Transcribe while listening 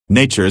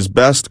Nature's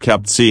Best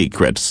Kept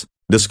Secrets,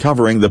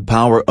 Discovering the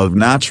Power of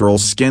Natural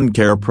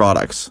Skincare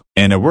Products.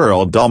 In a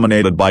world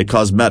dominated by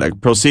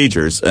cosmetic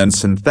procedures and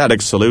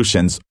synthetic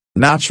solutions,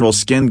 natural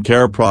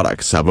skincare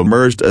products have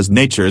emerged as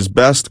nature's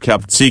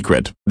best-kept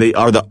secret. They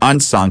are the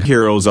unsung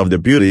heroes of the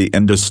beauty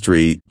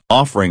industry,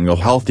 offering a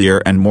healthier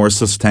and more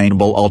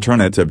sustainable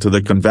alternative to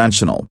the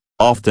conventional,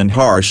 often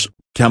harsh,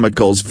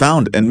 chemicals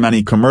found in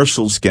many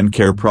commercial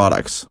skincare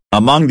products.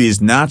 Among these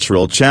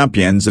natural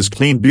champions is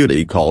Clean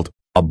Beauty Cult,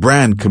 a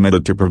brand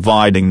committed to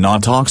providing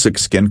non-toxic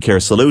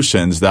skincare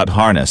solutions that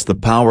harness the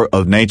power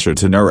of nature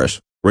to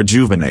nourish,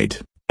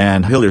 rejuvenate,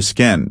 and heal your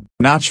skin.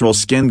 Natural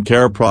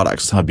skincare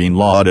products have been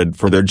lauded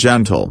for their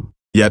gentle,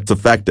 yet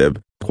effective,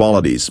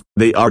 qualities.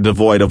 They are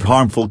devoid of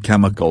harmful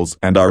chemicals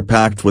and are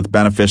packed with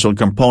beneficial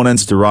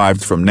components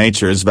derived from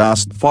nature's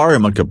vast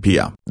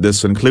pharmacopoeia.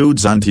 This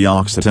includes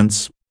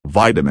antioxidants,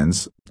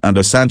 vitamins, and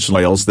essential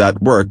oils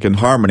that work in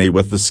harmony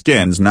with the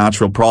skin's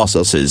natural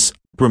processes,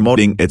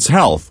 promoting its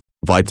health,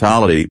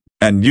 vitality,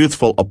 and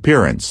youthful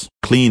appearance.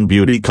 Clean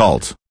Beauty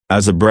Cult,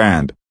 as a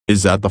brand,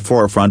 is at the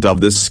forefront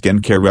of this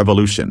skincare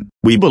revolution.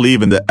 We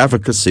believe in the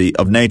efficacy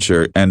of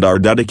nature and are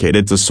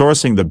dedicated to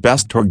sourcing the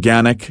best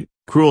organic,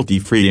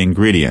 cruelty-free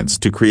ingredients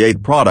to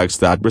create products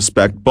that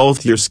respect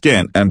both your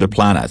skin and the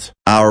planet.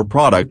 Our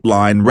product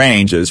line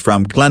ranges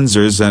from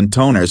cleansers and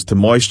toners to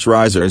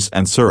moisturizers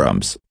and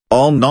serums,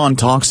 all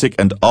non-toxic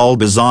and all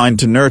designed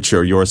to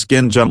nurture your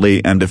skin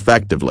gently and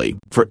effectively.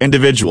 For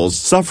individuals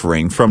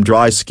suffering from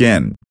dry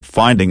skin,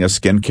 finding a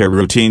skincare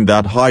routine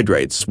that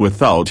hydrates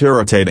without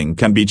irritating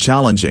can be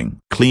challenging.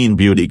 Clean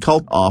Beauty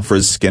Cult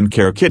offers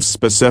skincare kits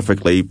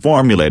specifically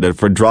formulated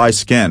for dry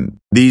skin.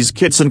 These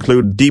kits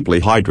include deeply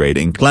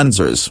hydrating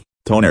cleansers,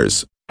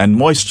 toners, and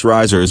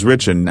moisturizers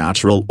rich in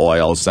natural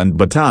oils and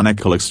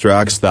botanical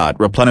extracts that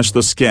replenish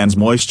the skin's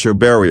moisture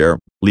barrier,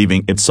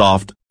 leaving it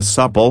soft,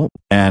 supple,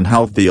 and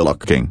healthy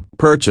looking.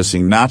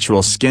 Purchasing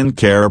natural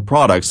skincare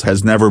products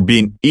has never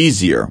been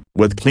easier.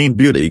 With Clean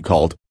Beauty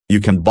Cult, you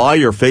can buy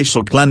your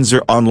facial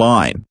cleanser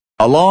online,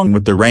 along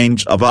with the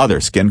range of other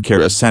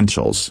skincare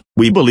essentials.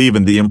 We believe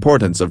in the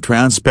importance of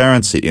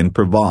transparency and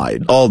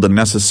provide all the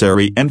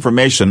necessary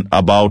information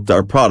about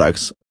our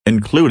products,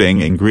 including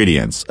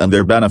ingredients and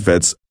their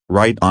benefits,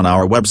 right on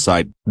our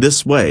website.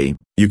 This way,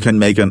 you can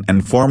make an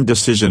informed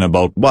decision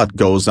about what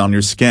goes on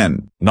your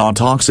skin.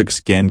 Non-toxic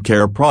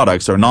skincare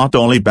products are not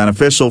only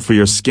beneficial for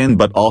your skin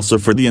but also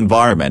for the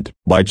environment.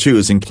 By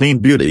choosing Clean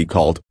Beauty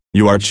Cult,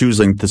 you are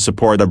choosing to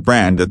support a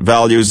brand that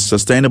values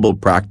sustainable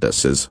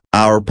practices.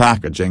 Our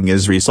packaging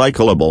is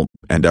recyclable,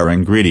 and our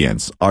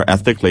ingredients are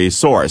ethically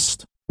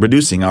sourced,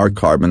 reducing our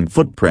carbon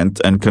footprint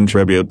and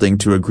contributing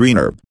to a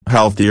greener,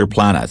 healthier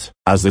planet.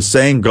 As the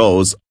saying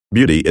goes,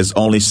 beauty is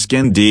only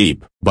skin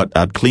deep. But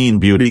at Clean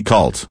Beauty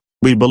Cult,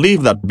 we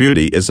believe that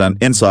beauty is an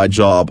inside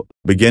job,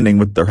 beginning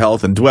with the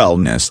health and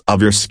wellness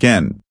of your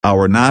skin.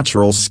 Our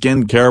natural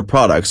skincare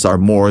products are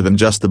more than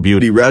just a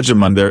beauty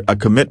regimen, they're a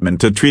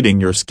commitment to treating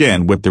your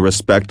skin with the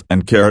respect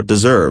and care it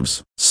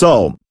deserves.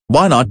 So,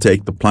 why not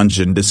take the plunge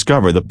and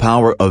discover the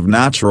power of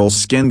natural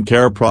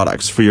skincare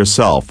products for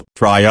yourself?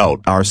 Try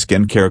out our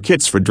skincare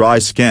kits for dry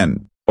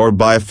skin, or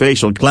buy a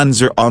facial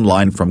cleanser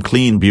online from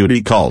Clean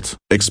Beauty Cult.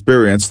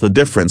 Experience the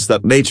difference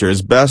that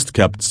nature's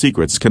best-kept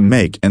secrets can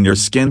make in your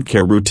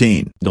skincare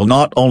routine. You'll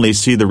not only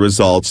see the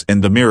results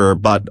in the mirror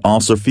but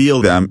also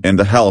feel them in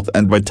the health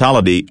and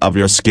vitality of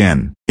your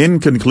skin. In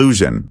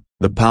conclusion,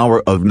 the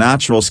power of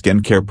natural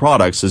skincare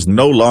products is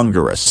no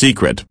longer a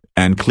secret,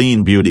 and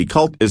Clean Beauty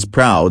Cult is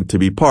proud to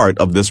be part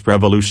of this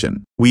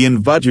revolution. We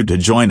invite you to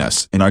join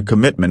us in our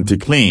commitment to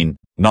clean,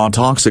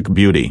 non-toxic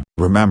beauty.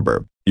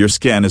 Remember, your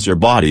skin is your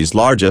body's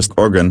largest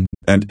organ,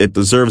 and it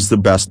deserves the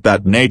best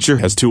that nature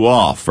has to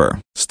offer.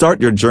 Start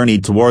your journey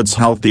towards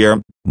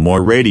healthier,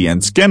 more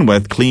radiant skin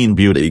with Clean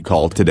Beauty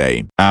Cult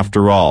today.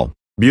 After all,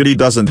 beauty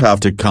doesn't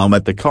have to come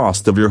at the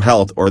cost of your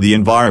health or the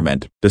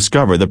environment.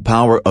 Discover the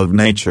power of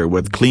nature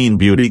with Clean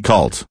Beauty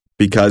Cult,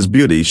 because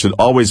beauty should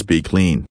always be clean.